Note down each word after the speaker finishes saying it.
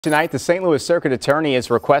Tonight, the St. Louis Circuit Attorney is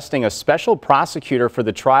requesting a special prosecutor for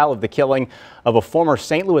the trial of the killing of a former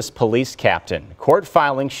St. Louis police captain. Court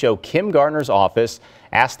filings show Kim Gardner's office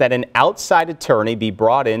asked that an outside attorney be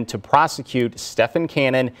brought in to prosecute Stephen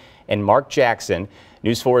Cannon and Mark Jackson.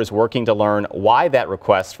 News 4 is working to learn why that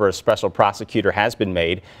request for a special prosecutor has been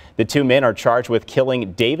made. The two men are charged with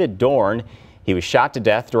killing David Dorn. He was shot to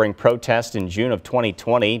death during protest in June of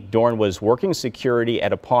 2020. Dorn was working security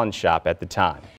at a pawn shop at the time.